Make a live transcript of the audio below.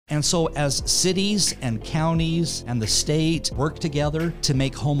And so as cities and counties and the state work together to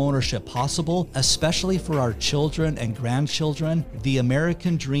make homeownership possible, especially for our children and grandchildren, the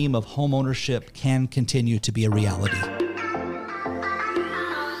American dream of homeownership can continue to be a reality.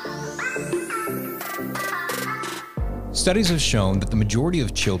 Studies have shown that the majority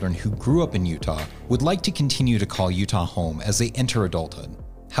of children who grew up in Utah would like to continue to call Utah home as they enter adulthood.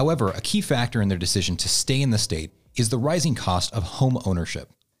 However, a key factor in their decision to stay in the state is the rising cost of home ownership.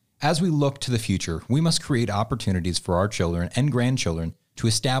 As we look to the future, we must create opportunities for our children and grandchildren to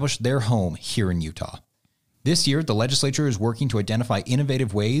establish their home here in Utah. This year, the legislature is working to identify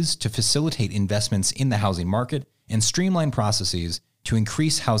innovative ways to facilitate investments in the housing market and streamline processes to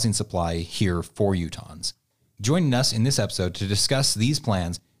increase housing supply here for Utahns. Joining us in this episode to discuss these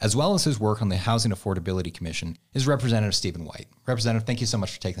plans, as well as his work on the Housing Affordability Commission, is Representative Stephen Whyte. Representative, thank you so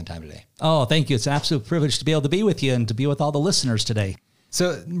much for taking the time today. Oh, thank you. It's an absolute privilege to be able to be with you and to be with all the listeners today.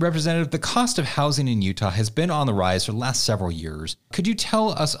 So, Representative, the cost of housing in Utah has been on the rise for the last several years. Could you tell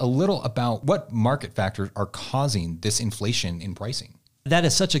us a little about what market factors are causing this inflation in pricing? That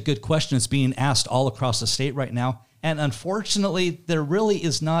is such a good question. It's being asked all across the state right now. And unfortunately, there really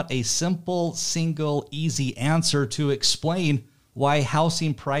is not a simple, single, easy answer to explain why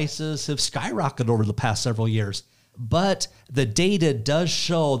housing prices have skyrocketed over the past several years. But the data does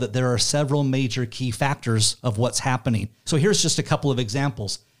show that there are several major key factors of what's happening. So here's just a couple of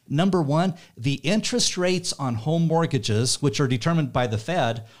examples. Number one, the interest rates on home mortgages, which are determined by the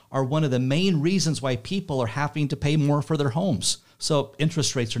Fed, are one of the main reasons why people are having to pay more for their homes. So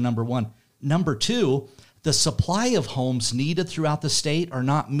interest rates are number one. Number two, the supply of homes needed throughout the state are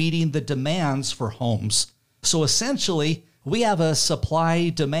not meeting the demands for homes. So essentially, we have a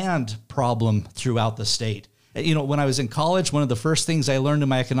supply-demand problem throughout the state. You know, when I was in college, one of the first things I learned in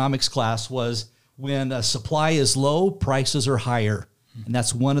my economics class was when supply is low, prices are higher. And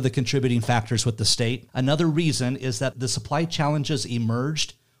that's one of the contributing factors with the state. Another reason is that the supply challenges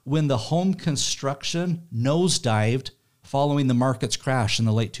emerged when the home construction nosedived following the market's crash in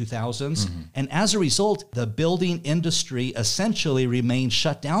the late 2000s. And as a result, the building industry essentially remained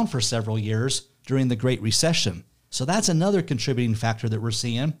shut down for several years during the Great Recession. So that's another contributing factor that we're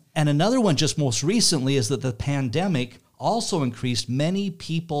seeing. And another one just most recently is that the pandemic also increased many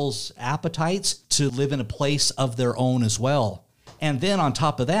people's appetites to live in a place of their own as well. And then on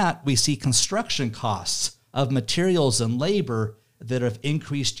top of that, we see construction costs of materials and labor that have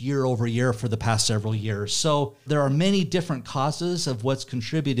increased year over year for the past several years. So there are many different causes of what's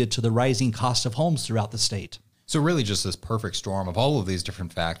contributed to the rising cost of homes throughout the state. So really just this perfect storm of all of these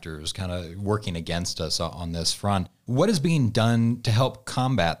different factors kind of working against us on this front. What is being done to help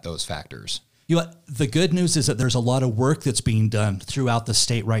combat those factors? You know, the good news is that there's a lot of work that's being done throughout the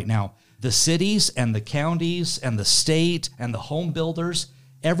state right now. The cities and the counties and the state and the home builders,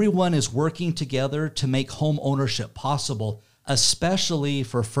 everyone is working together to make home ownership possible, especially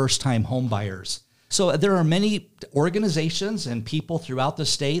for first-time home buyers. So there are many organizations and people throughout the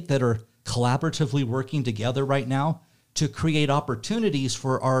state that are collaboratively working together right now to create opportunities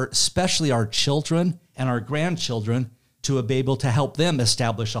for especially our children and our grandchildren to be able to help them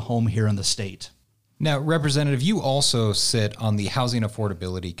establish a home here in the state. Now, Representative, you also sit on the Housing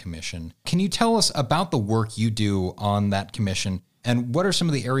Affordability Commission. Can you tell us about the work you do on that commission and what are some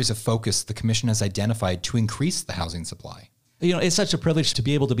of the areas of focus the commission has identified to increase the housing supply? You know, it's such a privilege to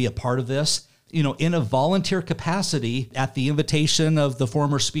be able to be a part of this. You know, in a volunteer capacity at the invitation of the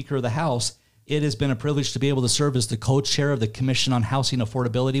former Speaker of the House, it has been a privilege to be able to serve as the co-chair of the Commission on Housing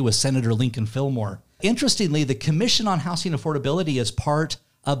Affordability with Senator Lincoln Fillmore. Interestingly, the Commission on Housing Affordability is part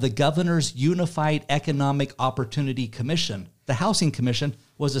of the Governor's Unified Economic Opportunity Commission. The Housing Commission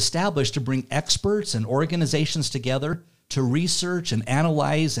was established to bring experts and organizations together to research and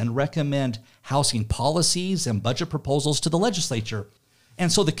analyze and recommend housing policies and budget proposals to the legislature.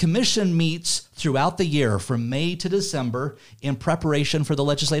 And so the commission meets throughout the year from May to December in preparation for the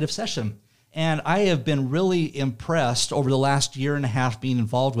legislative session. And I have been really impressed over the last year and a half being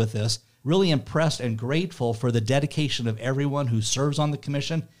involved with this, really impressed and grateful for the dedication of everyone who serves on the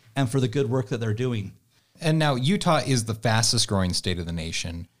commission and for the good work that they're doing. And now Utah is the fastest growing state of the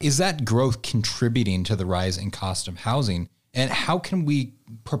nation. Is that growth contributing to the rise in cost of housing? And how can we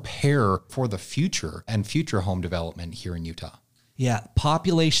prepare for the future and future home development here in Utah? Yeah,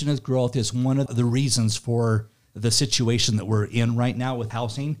 population growth is one of the reasons for the situation that we're in right now with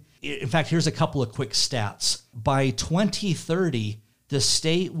housing. In fact, here's a couple of quick stats. By 2030, the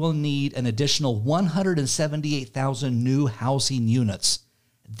state will need an additional 178,000 new housing units.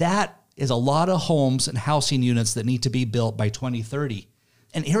 That is a lot of homes and housing units that need to be built by 2030.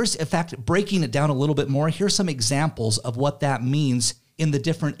 And here's, in fact, breaking it down a little bit more, here's some examples of what that means in the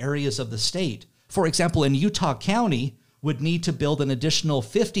different areas of the state. For example, in Utah County, would need to build an additional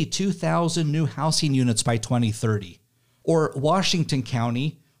 52,000 new housing units by 2030. Or Washington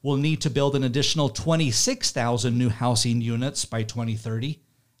County will need to build an additional 26,000 new housing units by 2030.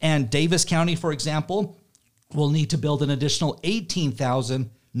 And Davis County, for example, will need to build an additional 18,000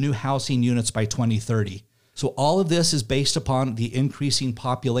 new housing units by 2030. So all of this is based upon the increasing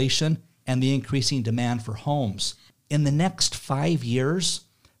population and the increasing demand for homes. In the next 5 years,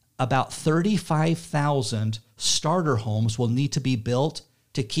 about 35,000 starter homes will need to be built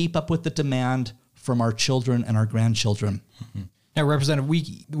to keep up with the demand from our children and our grandchildren. Mm-hmm. Now, Representative,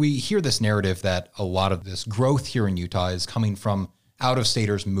 we hear this narrative that a lot of this growth here in Utah is coming from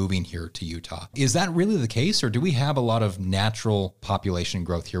out-of-staters moving here to Utah. Is that really the case, or do we have a lot of natural population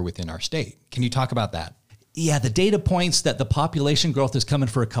growth here within our state? Can you talk about that? Yeah, the data points that the population growth is coming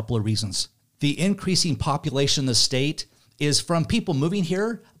for a couple of reasons. The increasing population in the state is from people moving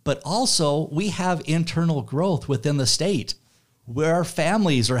here, but also we have internal growth within the state where our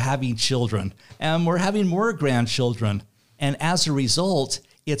families are having children and we're having more grandchildren. And as a result,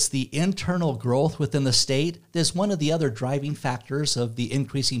 it's the internal growth within the state that's one of the other driving factors of the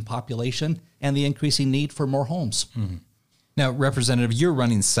increasing population and the increasing need for more homes. Mm-hmm. Now, Representative, you're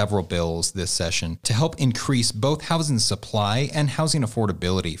running several bills this session to help increase both housing supply and housing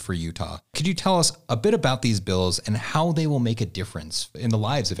affordability for Utah. Could you tell us a bit about these bills and how they will make a difference in the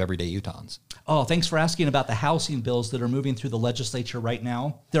lives of everyday Utahns? Oh, thanks for asking about the housing bills that are moving through the legislature right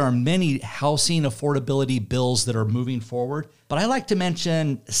now. There are many housing affordability bills that are moving forward, but I like to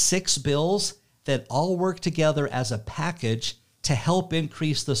mention 6 bills that all work together as a package to help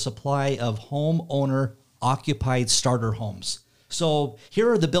increase the supply of homeowner occupied starter homes. So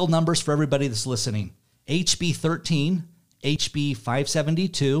here are the bill numbers for everybody that's listening. HB 13, HB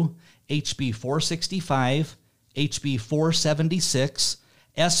 572, HB 465, HB 476,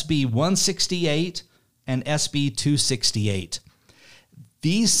 SB 168, and SB 268.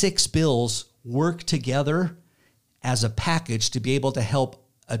 These 6 bills work together as a package to be able to help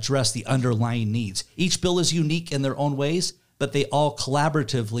address the underlying needs. Each bill is unique in their own ways, but they all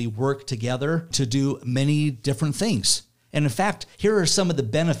collaboratively work together to do many different things. And in fact, here are some of the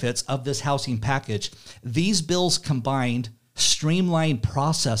benefits of this housing package. These bills combined streamline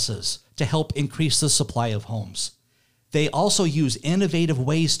processes to help increase the supply of homes. They also use innovative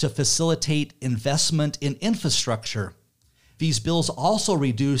ways to facilitate investment in infrastructure. These bills also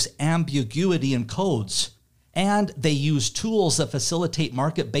reduce ambiguity in codes, and they use tools that facilitate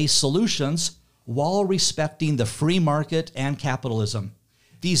market-based solutions while respecting the free market and capitalism.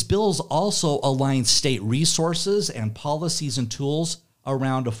 These bills also align state resources and policies and tools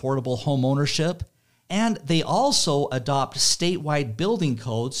around affordable home ownership, and they also adopt statewide building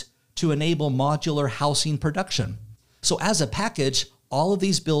codes to enable modular housing production. So as a package, all of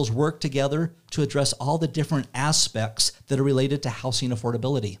these bills work together to address all the different aspects that are related to housing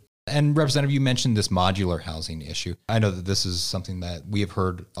affordability. And Representative, you mentioned this modular housing issue. I know that this is something that we have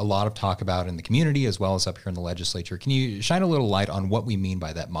heard a lot of talk about in the community as well as up here in the legislature. Can you shine a little light on what we mean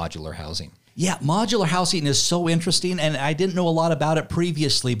by that modular housing? Yeah, modular housing is so interesting, and I didn't know a lot about it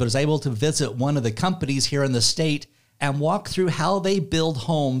previously, but I was able to visit one of the companies here in the state and walk through how they build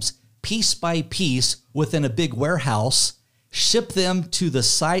homes piece by piece within a big warehouse, ship them to the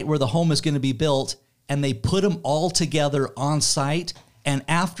site where the home is going to be built, and they put them all together on site. And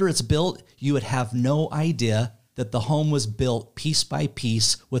after it's built, you would have no idea that the home was built piece by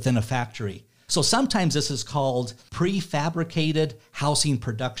piece within a factory. So sometimes this is called prefabricated housing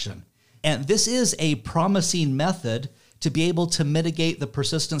production. And this is a promising method to be able to mitigate the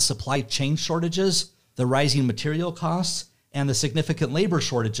persistent supply chain shortages, the rising material costs, and the significant labor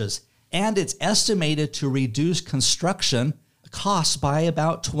shortages. And it's estimated to reduce construction costs by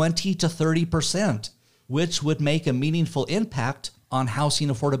about 20 to 30%, which would make a meaningful impact on housing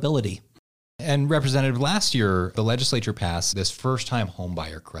affordability. And Representative, last year, the legislature passed this first-time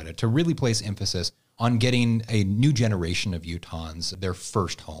homebuyer credit to really place emphasis on getting a new generation of Utahns their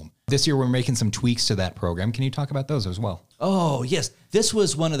first home. This year, we're making some tweaks to that program. Can you talk about those as well? Oh, yes. This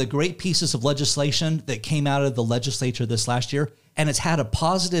was one of the great pieces of legislation that came out of the legislature this last year, and it's had a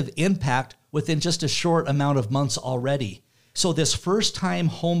positive impact within just a short amount of months already. So this first-time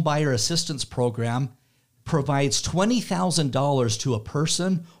homebuyer assistance program provides $20,000 to a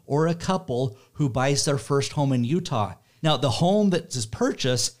person or a couple who buys their first home in Utah. Now, the home that is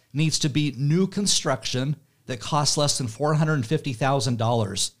purchased needs to be new construction that costs less than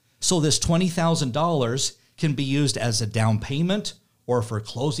 $450,000. So this $20,000 can be used as a down payment or for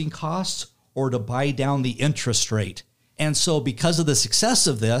closing costs or to buy down the interest rate. And so because of the success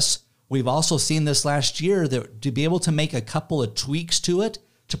of this, We've also seen this last year that to be able to make a couple of tweaks to it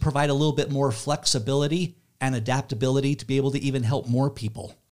to provide a little bit more flexibility and adaptability to be able to even help more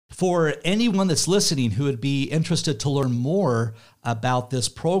people. For anyone that's listening who would be interested to learn more about this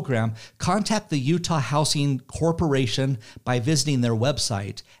program, contact the Utah Housing Corporation by visiting their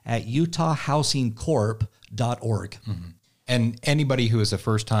website at utahhousingcorp.org. Mm-hmm. And anybody who is a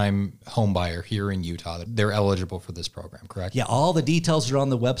first-time home buyer here in Utah, they're eligible for this program, correct? Yeah, all the details are on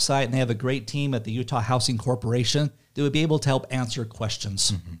the website, and they have a great team at the Utah Housing Corporation that would be able to help answer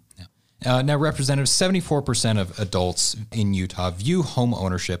questions. Mm-hmm. Yeah. Now, Representative, 74% of adults in Utah view home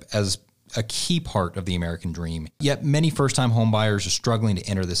ownership as a key part of the American dream. Yet many first-time home buyers are struggling to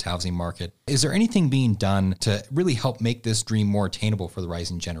enter this housing market. Is there anything being done to really help make this dream more attainable for the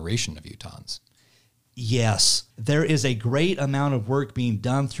rising generation of Utahns? Yes, there is a great amount of work being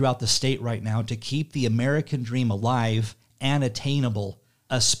done throughout the state right now to keep the American dream alive and attainable,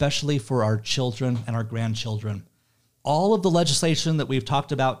 especially for our children and our grandchildren. All of the legislation that we've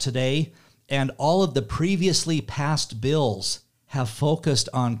talked about today and all of the previously passed bills have focused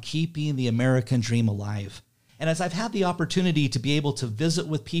on keeping the American dream alive. And as I've had the opportunity to be able to visit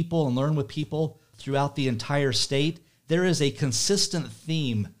with people and learn with people throughout the entire state, there is a consistent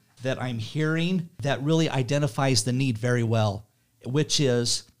theme that I'm hearing that really identifies the need very well, which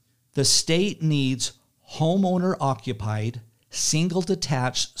is the state needs homeowner-occupied,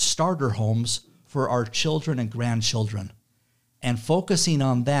 single-detached starter homes for our children and grandchildren. And focusing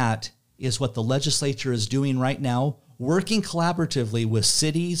on that is what the legislature is doing right now, working collaboratively with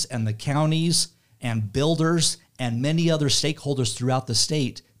cities and the counties and builders and many other stakeholders throughout the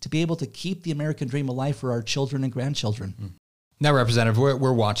state to be able to keep the American dream alive for our children and grandchildren. Mm-hmm. Now, Representative,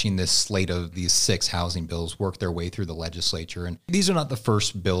 we're watching this slate of these 6 housing bills work their way through the legislature. And these are not the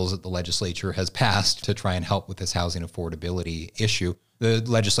first bills that the legislature has passed to try and help with this housing affordability issue. The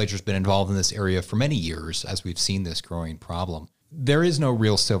legislature has been involved in this area for many years as we've seen this growing problem. There is no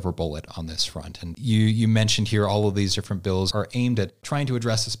real silver bullet on this front. And you mentioned here all of these different bills are aimed at trying to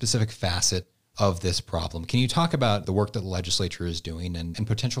address a specific facet of this problem. Can you talk about the work that the legislature is doing and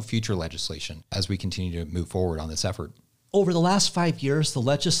potential future legislation as we continue to move forward on this effort? Over the last 5 years, the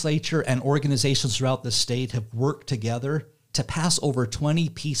legislature and organizations throughout the state have worked together to pass over 20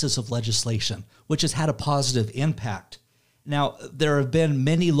 pieces of legislation, which has had a positive impact. Now, there have been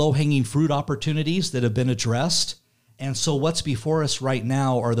many low-hanging fruit opportunities that have been addressed. And so what's before us right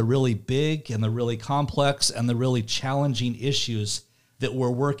now are the really big and the really complex and the really challenging issues that we're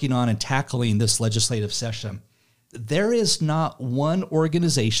working on and tackling this legislative session. There is not one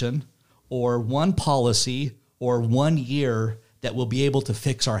organization or one policy or 1 year that will be able to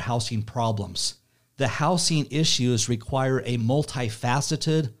fix our housing problems. The housing issues require a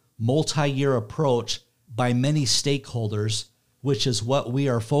multifaceted, multi-year approach by many stakeholders, which is what we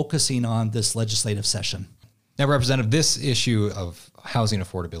are focusing on this legislative session. Now, Representative, this issue of housing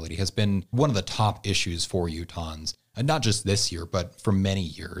affordability has been one of the top issues for Utahns, and not just this year, but for many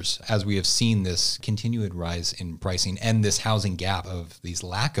years, as we have seen this continued rise in pricing and this housing gap of these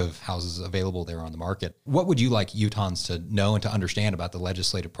lack of houses available there on the market. What would you like Utahns to know and to understand about the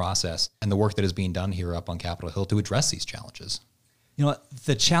legislative process and the work that is being done here up on Capitol Hill to address these challenges? You know,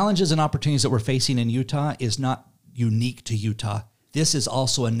 the challenges and opportunities that we're facing in Utah is not unique to Utah. This is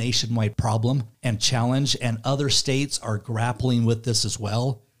also a nationwide problem and challenge, and other states are grappling with this as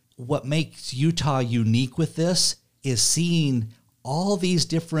well. What makes Utah unique with this is seeing all these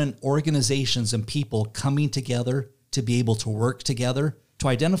different organizations and people coming together to be able to work together to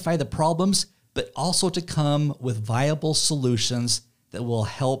identify the problems, but also to come with viable solutions that will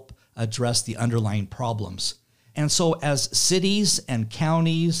help address the underlying problems. And so as cities and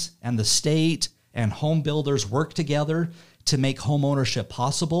counties and the state and home builders work together to make homeownership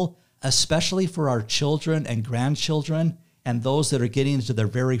possible, especially for our children and grandchildren and those that are getting into their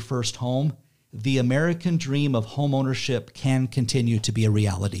very first home, the American dream of homeownership can continue to be a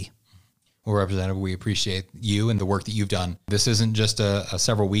reality. Well, Representative, we appreciate you and the work that you've done. This isn't just a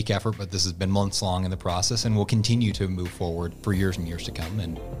several-week effort, but this has been months long in the process, and will continue to move forward for years and years to come.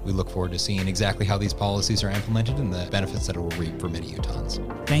 And we look forward to seeing exactly how these policies are implemented and the benefits that it will reap for many Utahns.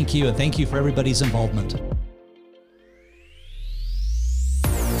 Thank you, and thank you for everybody's involvement.